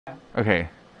Okay.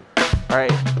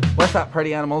 Alright, what's up,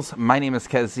 party animals? My name is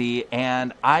Kezi,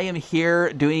 and I am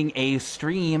here doing a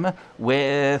stream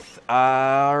with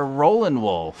Rollin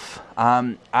Wolf.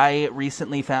 I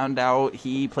recently found out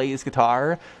he plays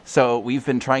guitar, so we've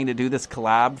been trying to do this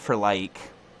collab for, like,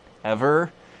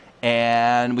 ever.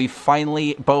 And we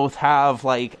finally both have,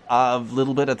 like, a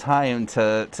little bit of time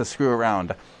to screw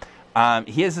around.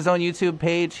 He has his own YouTube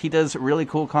page. He does really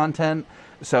cool content.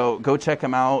 So go check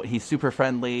him out. He's super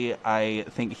friendly. I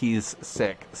think he's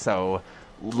sick. So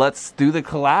let's do the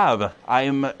collab.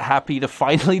 I'm happy to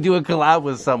finally do a collab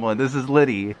with someone. This is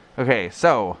Liddy. Okay,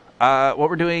 so what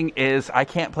we're doing is I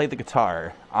can't play the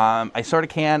guitar. I sort of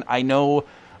can. I know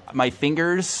my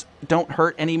fingers don't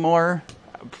hurt anymore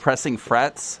pressing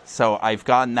frets, so I've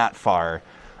gotten that far.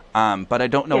 But I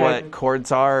don't know what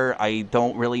chords are. I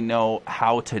don't really know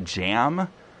how to jam.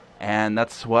 And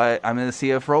that's what I'm going to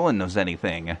see if Rollin knows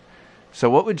anything.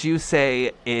 So what would you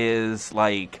say is,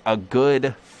 like, a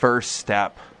good first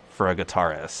step for a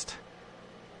guitarist?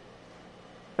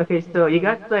 Okay, so you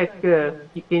got, like,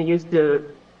 you can use the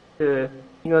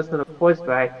sort of chords,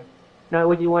 right? Now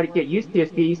what you want to get used to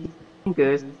is to use the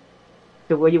fingers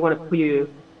to where you want to put your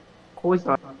chords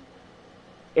on.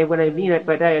 And what I mean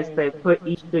by that is, like, put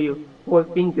each of your 4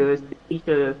 fingers to each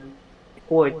of the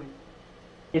chords.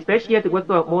 Especially you have to work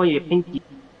on more your pinky.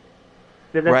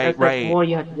 That's more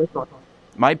you have to work on.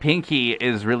 My pinky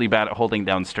is really bad at holding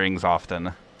down strings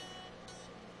often.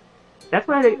 That's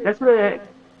what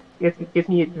gets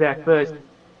me to that first.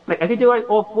 Like, I can do like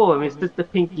all 4 of them, it's just the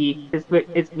pinky, it's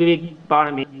really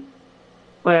bothering me.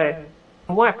 But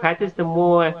the more I practice, the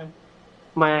more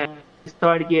my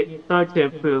start to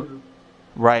improve.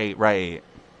 Right, right.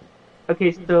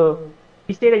 Okay, so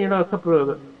you say that you know a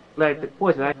couple of, like, the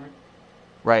chords, right?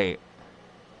 Right.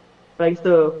 Like,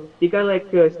 so you got like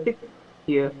 6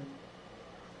 here.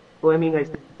 Well, I mean, like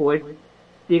 6 chords.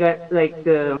 You got like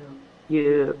your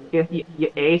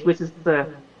A's, which is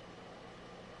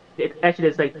actually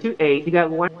there's like 2 A's. You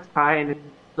got one high and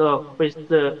low, which is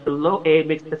the low A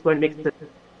mix. That's what makes it.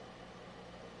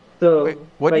 So wait,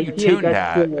 what right are you tuned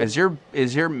at? Is your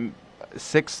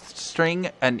 6th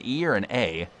string an E or an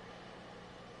A?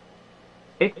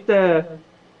 It's A.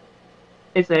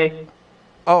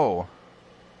 Oh.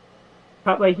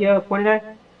 Top right here,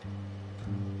 29.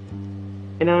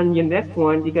 And on your next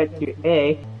one, you got your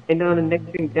A. And on the next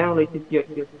string down, which is your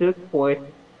 3rd chord,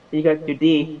 you got your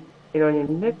D. And on your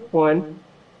next one,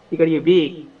 you got your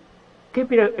B.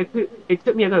 It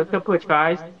took me a couple of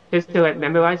tries just to, like,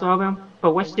 memorize all of them.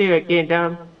 But once you're getting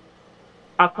down,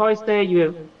 I'll probably say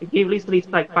you give at least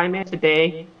like 5 minutes a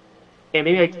day, and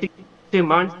maybe like 2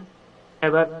 months.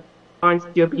 And about months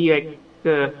you'll be like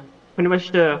pretty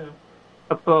much a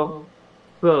pro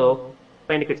playing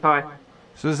the guitar.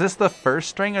 So is this the 1st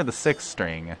string or the 6th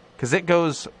string? Because it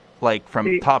goes, like,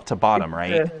 from top to bottom,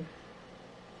 right?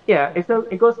 Yeah,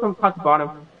 it goes from top to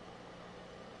bottom.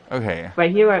 Okay.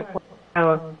 Right here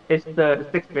is the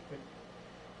 6th string.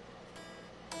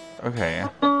 Okay.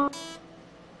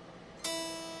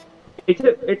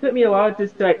 It took me a while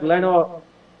just to, like, learn all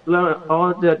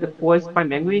the chords by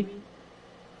memory.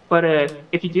 But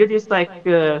if you do this like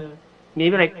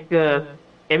maybe like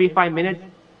every 5 minutes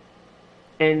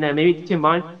and maybe 2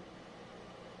 months,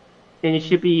 then you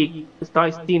should be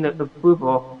start seeing the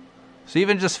approval. So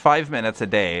even just 5 minutes a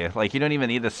day, like, you don't even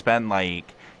need to spend,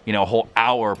 like, you know, a whole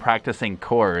hour practicing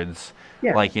chords.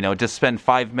 Yeah. Like, you know, just spend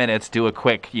 5 minutes, do a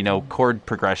quick, you know, chord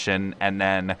progression, and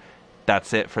then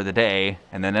that's it for the day.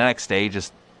 And then the next day,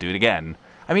 just do it again.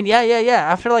 I mean, yeah.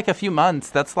 After, like, a few months,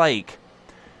 that's like,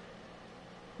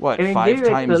 what, 5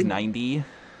 times 90?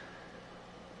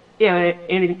 Yeah,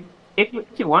 and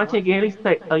if you want to, give it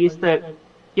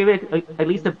at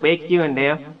least a break here and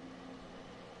there.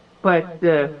 But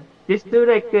just do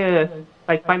like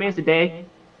 5 minutes a day,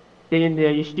 then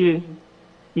you should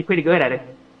be pretty good at it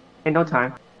in no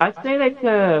time. I'd say, like,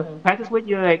 practice with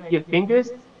your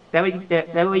fingers. That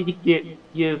way you get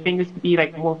your fingers to be,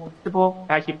 like, more flexible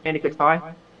as you play the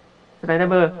guitar. Because I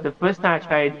remember the first time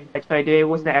I tried it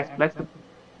wasn't as flexible.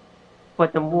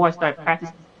 But the more I start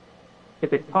practicing the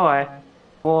guitar,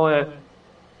 more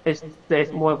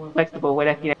it's more flexible when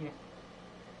I can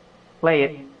play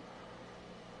it.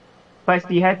 Plus,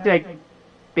 you have to, like,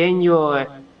 bend your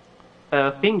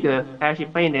finger as you're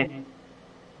playing it.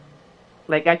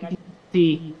 Like, I can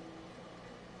see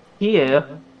here,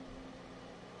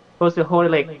 supposed to hold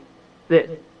it like this,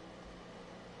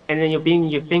 and then you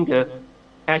bend your finger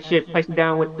as you're pressing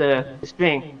down with the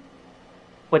string,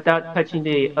 without touching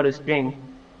the other string.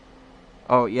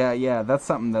 Oh, yeah, that's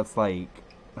something that's, like,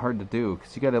 hard to do,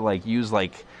 because you gotta, like, use,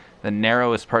 like, the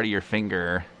narrowest part of your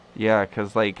finger Yeah,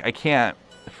 because, like, I can't...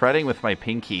 Fretting with my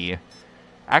pinky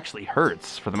actually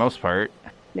hurts for the most part.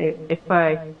 If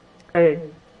I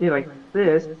do like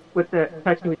this with the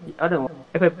touching with the other one,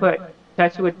 if I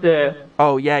touch with the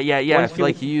Oh, yeah, yeah, yeah. one If,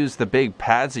 like, finger, you use the big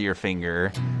pads of your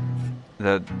finger,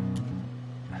 the...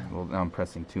 Well, now I'm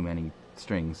pressing too many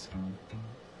strings.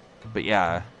 But,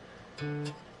 yeah,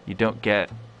 you don't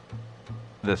get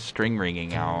the string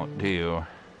ringing out, do you?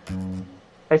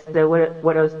 I said,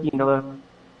 what else do you know?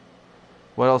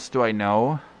 What else do I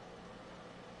know?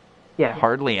 Yeah.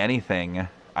 Hardly anything.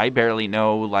 I barely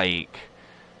know, like,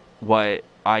 what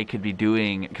I could be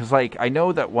doing. Because, like, I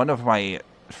know that one of my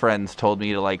friends told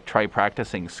me to, like, try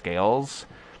practicing scales.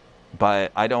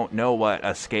 But I don't know what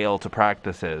a scale to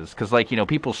practice is. Because, like, you know,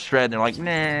 people shred and they're like,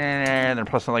 nah, and they're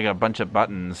pressing, like, a bunch of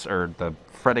buttons or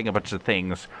fretting a bunch of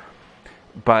things.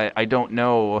 But I don't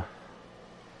know,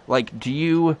 like, do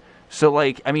you... So,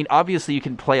 like, I mean, obviously you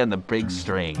can play on the big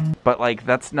string, but, like,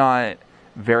 that's not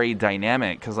very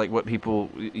dynamic, because, like, what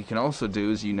you can also do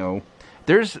is, you know,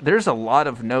 there's a lot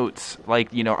of notes,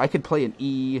 like, you know, I could play an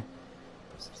E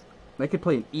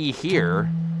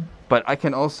here, but I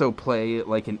can also play,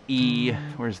 like, an E,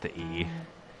 where's the E?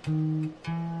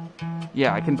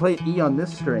 Yeah, I can play an E on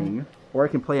this string, or I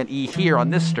can play an E here on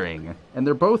this string, and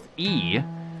they're both E,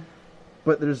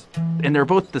 but they're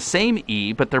both the same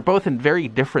E, but they're both in very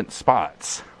different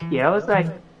spots. Yeah, I was like,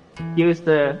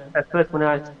 at first when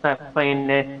I started playing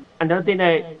it. Another thing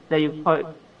that you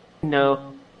probably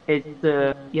know is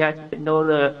you have to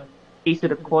know each of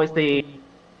the chords that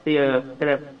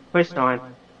are pushed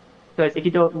on. Because if you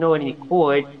don't know any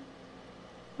chords,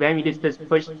 then you just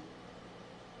push,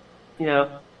 you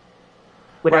know,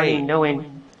 without Right. even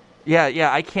knowing. Yeah,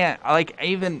 I can't, like,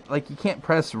 even, like, you can't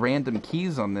press random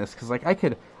keys on this, because, like,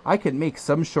 I could make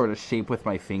some sort of shape with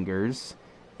my fingers,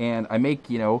 and I make,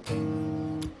 you know,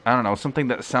 I don't know, something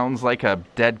that sounds like a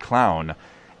dead clown,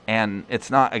 and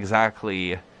it's not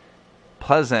exactly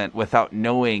pleasant without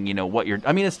knowing, you know, what you're...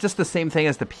 I mean, it's just the same thing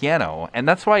as the piano, and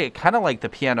that's why I kind of like the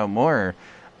piano more.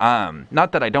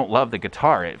 Not that I don't love the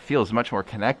guitar, it feels much more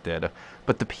connected,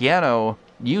 but the piano...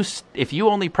 if you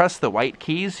only press the white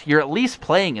keys, you're at least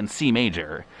playing in C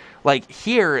major. Like,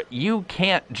 here, you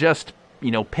can't just, you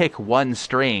know, pick one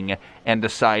string and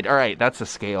decide, all right, that's a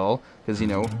scale, because, you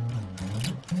know...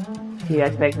 Yeah,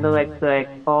 it's like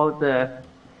all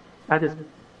not just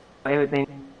everything.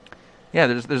 Yeah,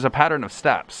 there's a pattern of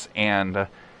steps, and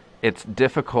it's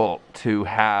difficult to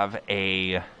have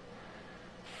a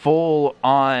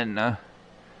full-on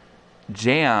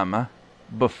jam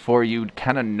before you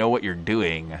kind of know what you're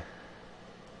doing.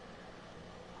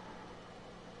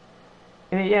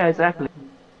 Yeah, exactly.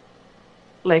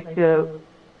 Like,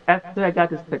 after I got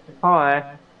this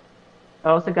guitar, I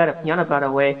also got a piano, by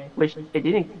the way, which it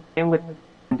didn't come with,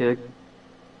 dude.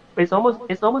 But it's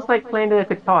almost like playing the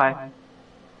guitar,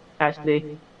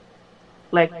 actually.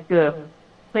 Like,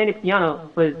 playing the piano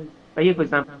was, for you, for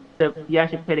example, you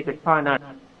actually play the guitar, not.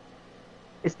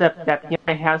 Except that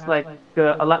piano has, like,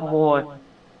 a lot more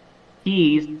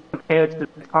keys compared to the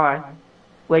guitar,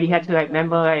 where you had to, like,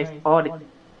 memorize all the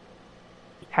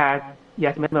pads you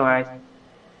have to memorize.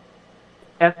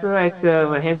 After, like,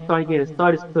 when I started getting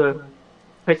started to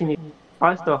pressing the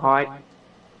guitar so hard,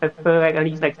 I felt like I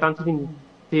need, like, something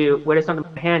to wear something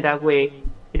on my hand, that way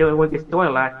it won't get stored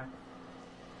a lot.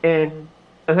 And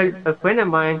I heard a friend of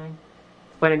mine,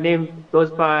 by the name goes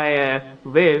by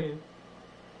Viv,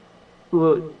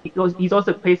 he's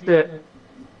also placed the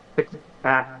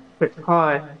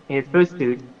guitar in his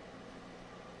fursuit,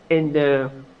 and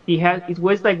he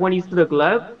wears like one of these little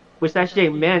glove, which actually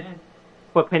meant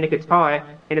for playing the guitar,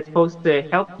 and it's supposed to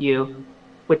help you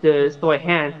with the sore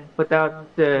hand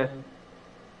without the.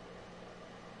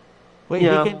 Wait,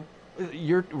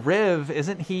 your Riv,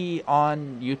 isn't he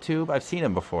on YouTube? I've seen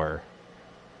him before.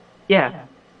 Yeah.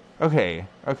 Okay,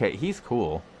 he's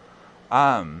cool.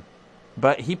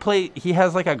 But he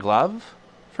has like a glove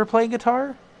for playing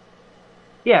guitar?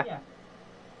 Yeah.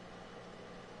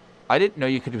 I didn't know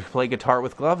you could play guitar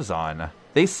with gloves on.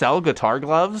 They sell guitar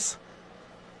gloves?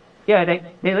 Yeah, they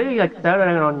literally like sell it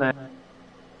on the,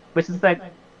 which is like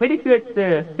pretty good,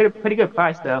 pretty good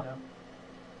price though.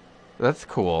 That's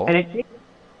cool. And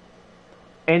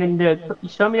then you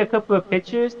showed me a couple of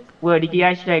pictures where you can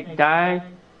actually like dye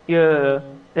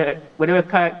whatever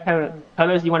kind of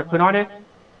colors you want to put on it.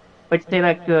 But say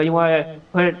like you want to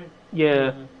put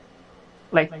your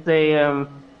like say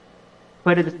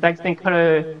put it the exact same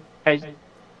color as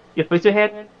your fursuit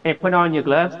head and put on your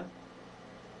gloves.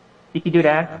 You can do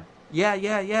that.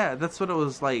 Yeah. That's what it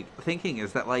was like thinking,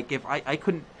 is that like if I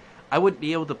I wouldn't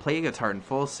be able to play a guitar in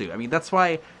full suit. I mean, that's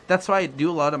why I do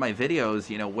a lot of my videos,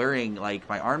 you know, wearing like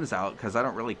my arms out, because I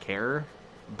don't really care.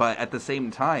 But at the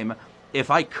same time, if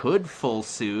I could full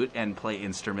suit and play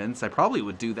instruments, I probably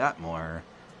would do that more.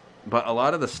 But a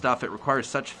lot of the stuff, it requires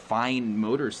such fine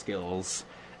motor skills.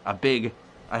 I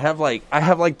have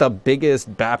like the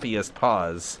biggest, bappiest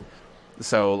paws.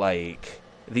 So like,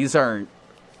 this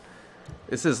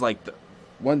is like,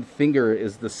 one finger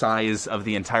is the size of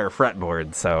the entire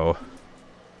fretboard, so.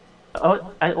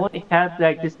 Oh, I only have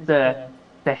like just the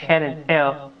head and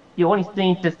tail. You only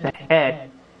see just the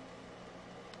head.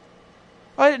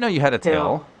 Oh, I didn't know you had a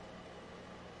tail.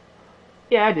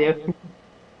 Yeah, I do.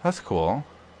 That's cool.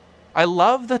 I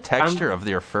love the texture of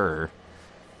your fur.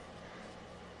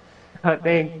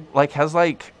 Thanks. Like,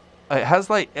 it has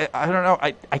like, I don't know,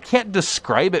 I can't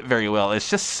describe it very well. It's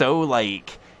just so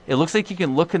like, it looks like you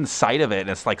can look inside of it and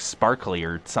it's like sparkly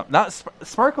or something.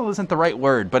 Sparkle isn't the right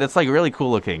word, but it's like really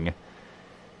cool looking.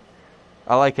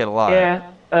 I like it a lot.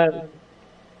 Yeah,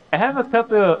 I have a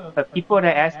couple of people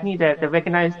that ask me that they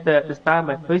recognize the style of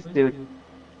my fursuit,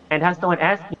 and have someone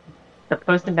ask me, the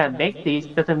person that makes these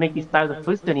doesn't make these styles of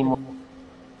fursuit anymore.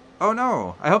 Oh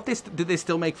no! I hope do they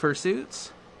still make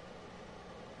fursuits?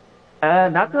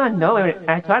 Not that I know.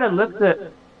 I tried to look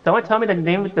someone told me the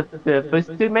name of the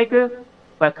fursuit maker,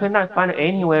 but I could not find it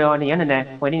anywhere on the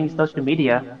internet or any social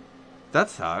media. That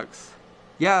sucks.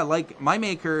 Yeah, like my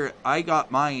maker, I got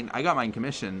mine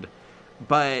commissioned,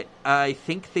 but I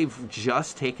think they've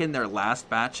just taken their last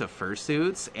batch of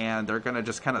fursuits and they're gonna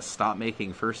just kind of stop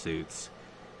making fursuits,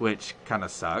 which kind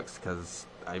of sucks because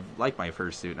I like my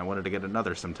fursuit and I wanted to get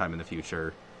another sometime in the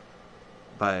future.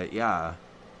 But yeah.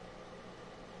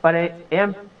 But I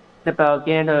am about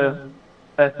getting a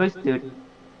fursuit.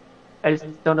 I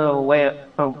just don't know where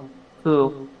from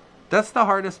who. That's the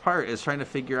hardest part, is trying to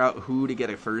figure out who to get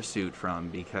a fursuit from,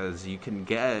 because you can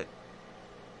get...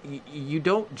 You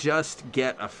don't just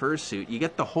get a fursuit, you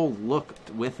get the whole look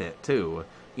with it, too.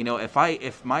 You know, if my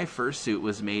fursuit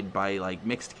was made by, like,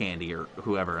 Mixed Candy or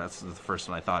whoever, that's the first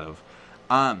one I thought of,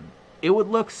 it would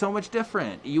look so much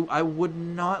different. I would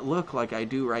not look like I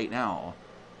do right now.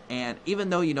 And even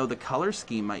though, you know, the color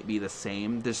scheme might be the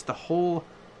same, there's the whole...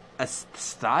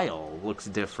 style looks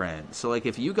different. So like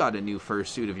if you got a new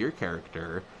fursuit of your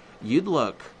character, you'd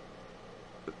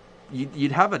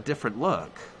have a different look,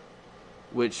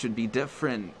 which should be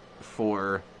different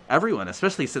for everyone,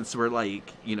 especially since we're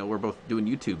like, you know, we're both doing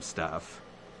YouTube stuff.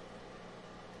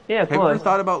 Yeah, of course. Have you ever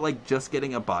thought about like just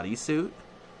getting a bodysuit?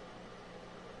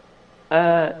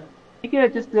 I think I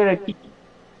just keep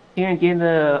here and getting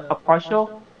a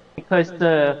partial, because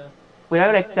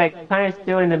we're like kind of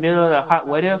still in the middle of the hot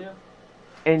weather.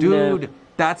 And, dude,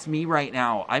 that's me right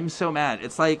now. I'm so mad.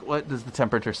 It's like, what does the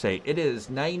temperature say? It is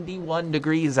 91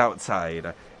 degrees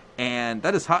outside, and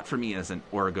that is hot for me as an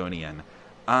Oregonian.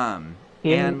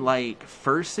 And like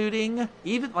fursuiting,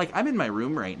 even like I'm in my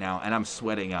room right now and I'm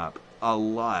sweating up a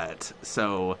lot.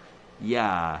 So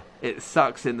yeah, it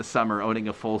sucks in the summer owning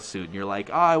a full suit and you're like,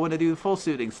 oh, I want to do full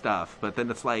suiting stuff, but then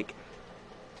it's like,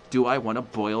 do I want to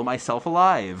boil myself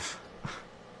alive?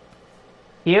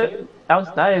 Here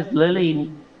outside is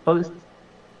literally close,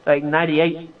 like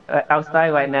 98 outside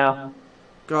right now.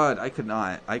 God, I could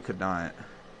not.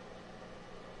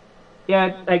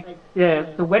 Yeah, like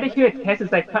the weather here in Texas,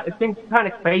 it's been kind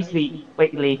of crazy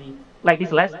lately. Like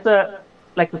this last,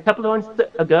 like a couple of months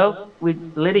ago, we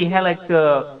literally had like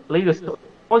a little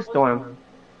snowstorm,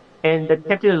 and the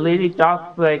temperature literally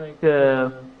dropped like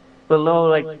below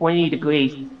like 20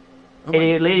 degrees, and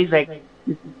it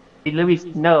literally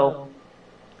snowed.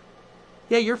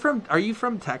 Yeah, are you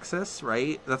from Texas,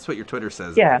 right? That's what your Twitter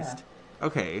says, yeah. At least.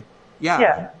 Okay.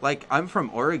 Yeah. Like, I'm from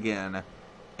Oregon,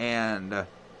 and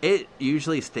it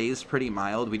usually stays pretty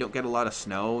mild. We don't get a lot of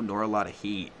snow, nor a lot of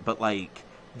heat. But, like,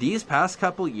 these past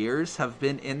couple years have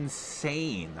been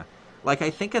insane. Like, I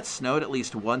think it snowed at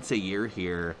least once a year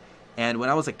here. And when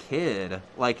I was a kid,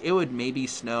 like, it would maybe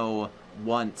snow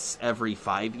once every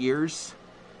 5 years.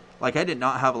 Like, I did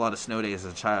not have a lot of snow days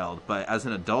as a child, but as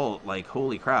an adult, like,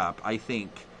 holy crap, I think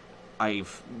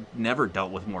I've never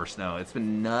dealt with more snow. It's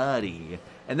been nutty.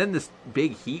 And then this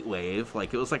big heat wave,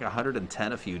 like, it was like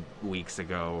 110 a few weeks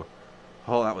ago.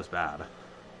 Oh, that was bad.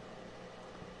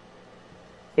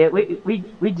 Yeah, we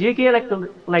do get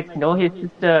like snow here,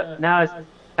 just now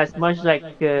as much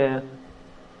like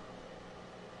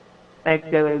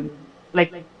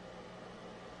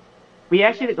we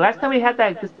actually, last time we had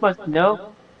this much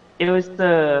snow, it was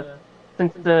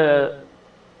since the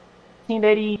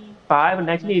 1985 or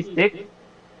 1986.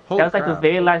 Holy that was like crap. the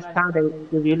very last time they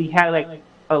really had like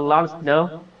a lot of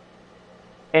snow.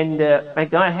 and my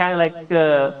gun had like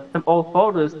some old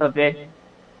photos of it,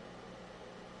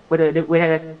 where it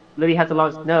really has a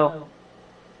lot of snow.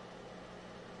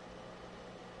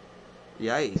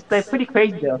 Yikes. It's like pretty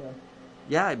crazy though.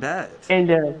 Yeah, I bet.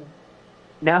 And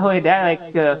not only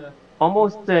that, like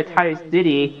almost the entire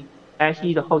city,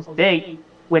 actually the whole state,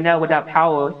 went out without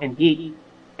power and heat,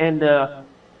 and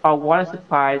our water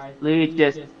supplies literally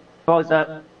just froze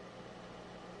up.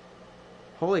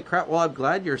 Holy crap. Well, I'm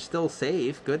glad you're still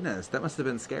safe. Goodness, that must have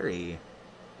been scary.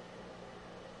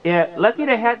 Yeah, lucky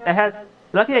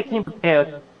I came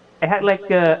prepared. I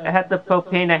had the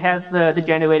propane, I had the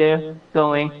generator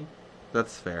going.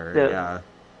 That's fair, So, yeah.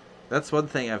 That's one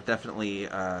thing I've definitely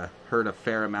heard a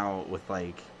fair amount with,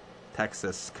 like,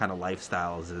 Texas kind of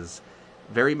lifestyles is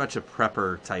very much a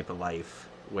prepper type of life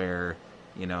where,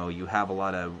 you know, you have a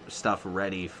lot of stuff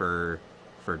ready for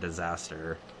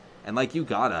disaster. And, like, you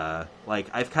gotta, like,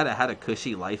 I've kind of had a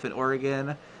cushy life in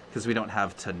Oregon because we don't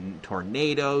have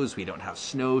tornadoes, we don't have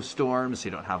snowstorms,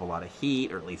 we don't have a lot of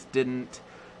heat, or at least didn't.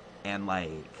 And,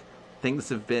 like, things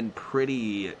have been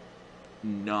pretty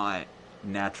not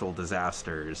natural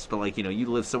disasters. But, like, you know, you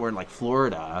live somewhere in, like,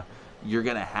 Florida, you're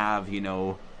gonna have, you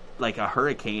know, like, a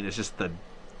hurricane is just the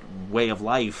way of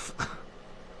life.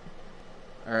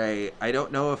 Alright, I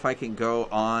don't know if I can go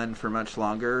on for much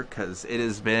longer because it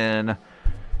has been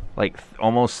like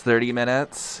almost 30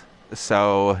 minutes.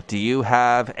 So do you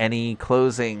have any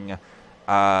closing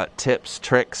tips,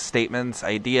 tricks, statements,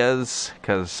 ideas?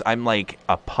 Because I'm like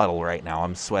a puddle right now.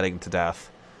 I'm sweating to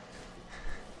death.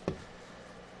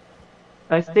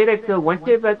 I say like the one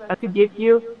tip I could give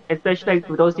you, especially like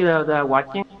for those of you that are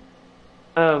watching,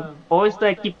 always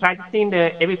like keep practicing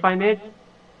every 5 minutes,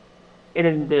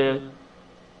 and then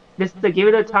just to give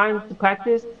it a time to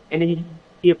practice, and then you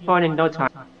be fun in no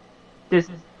time. Just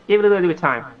give it a little bit of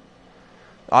time.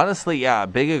 Honestly, yeah,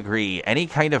 big agree. Any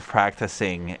kind of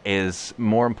practicing is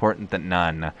more important than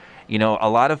none. You know, a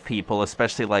lot of people,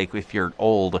 especially like if you're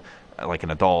old, like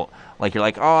an adult, like you're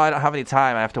like, oh, I don't have any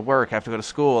time. I have to work. I have to go to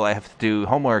school. I have to do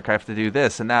homework. I have to do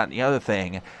this and that and the other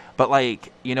thing. But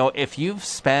like, you know, if you've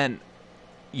spent,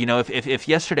 you know, if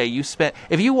yesterday you spent,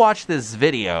 if you watched this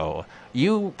video,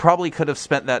 you probably could have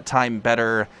spent that time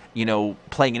better, you know,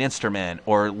 playing an instrument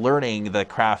or learning the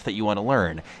craft that you want to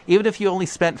learn. Even if you only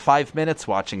spent 5 minutes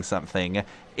watching something,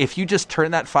 if you just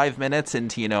turn that 5 minutes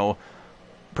into, you know,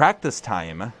 practice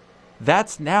time,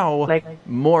 that's now Like,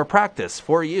 more practice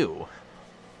for you.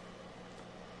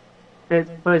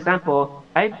 for example,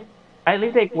 I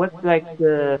live work like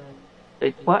 12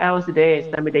 hours a day,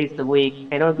 7 days a week.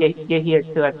 I don't get here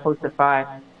till like close to 5,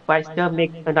 but I still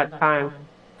make enough time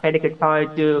play the guitar,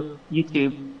 do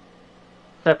YouTube.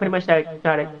 So pretty much I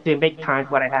try to make time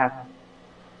what I have.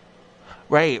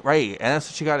 Right, right. And that's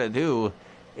what you got to do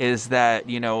is that,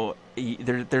 you know,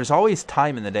 there's always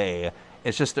time in the day.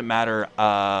 It's just a matter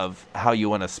of how you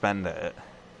want to spend it.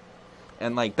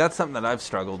 And, like, that's something that I've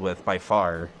struggled with by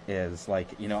far is, like,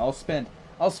 you know,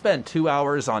 I'll spend 2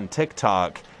 hours on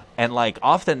TikTok and, like,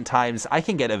 oftentimes I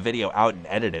can get a video out and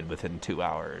edited within 2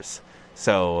 hours.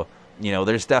 So, you know,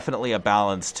 there's definitely a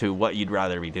balance to what you'd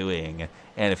rather be doing.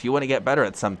 And if you want to get better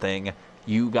at something,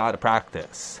 you got to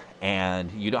practice.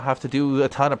 And you don't have to do a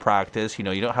ton of practice. You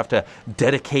know, you don't have to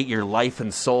dedicate your life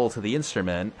and soul to the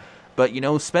instrument. But, you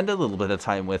know, spend a little bit of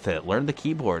time with it. Learn the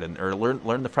keyboard or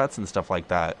learn the frets and stuff like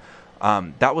that.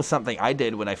 That was something I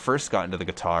did when I first got into the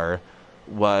guitar,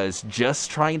 was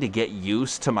just trying to get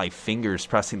used to my fingers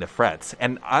pressing the frets.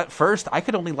 And at first, I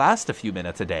could only last a few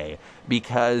minutes a day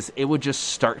because it would just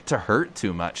start to hurt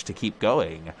too much to keep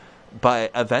going.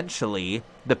 But eventually,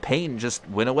 the pain just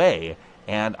went away,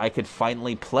 and I could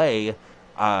finally play.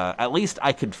 At least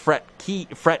I could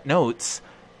fret notes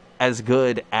as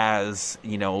good as,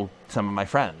 you know, some of my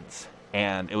friends.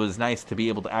 And it was nice to be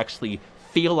able to actually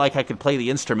feel like I could play the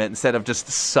instrument instead of just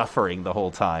suffering the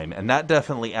whole time. And that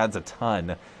definitely adds a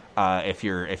ton if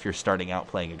you're starting out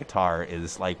playing a guitar,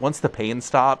 is like once the pain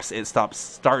stops, it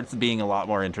starts being a lot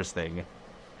more interesting.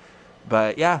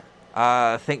 But yeah,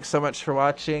 thanks so much for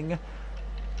watching.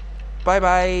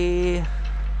 Bye-bye.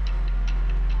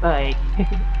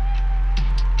 Bye.